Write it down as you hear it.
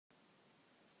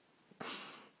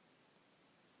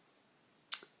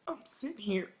I'm sitting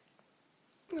here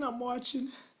and I'm watching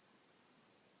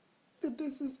the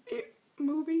This Is It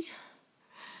movie.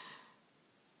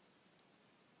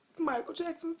 Michael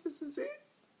Jackson's This Is It.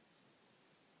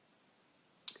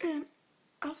 And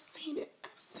I've seen it.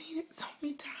 I've seen it so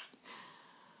many times.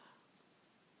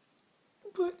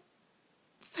 But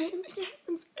same thing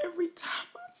happens every time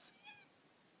I see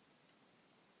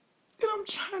it. And I'm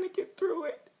trying to get through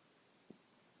it.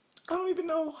 I don't even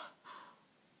know.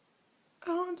 I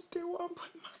don't understand why I'm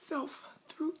putting myself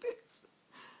through this.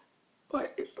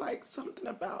 But it's like something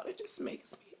about it just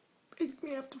makes me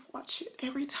have to watch it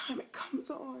every time it comes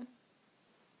on.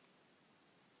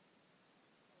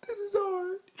 This is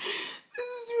hard. This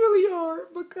is really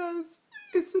hard because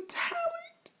it's a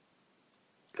talent.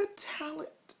 A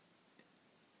talent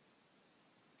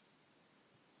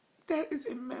that is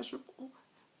immeasurable.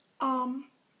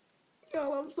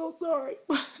 Y'all, I'm so sorry,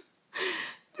 but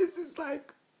this is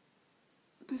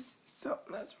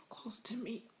something that's real close to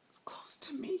me. It's close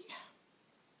to me.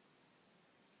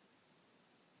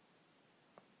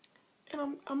 And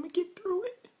I'm gonna get through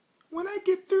it. When I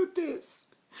get through this,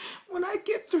 I'm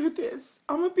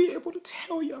gonna be able to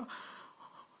tell y'all.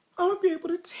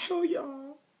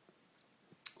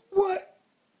 What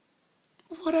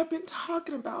I've been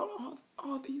talking about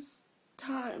all these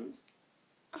times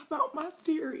about my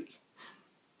theory.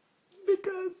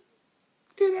 Because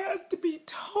it has to be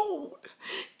told.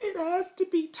 It has to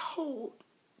be told.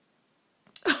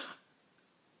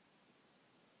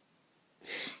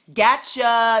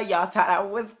 Gotcha. Y'all thought I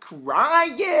was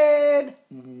crying.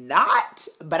 Not.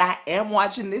 But I am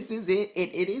watching This Is It.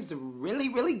 It is really,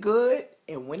 really good.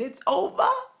 And when it's over,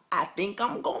 I think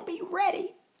I'm going to be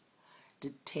ready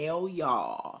to tell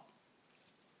y'all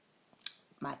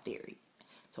my theory.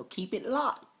 So keep it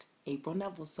locked. April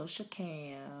Neville Social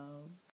Cam.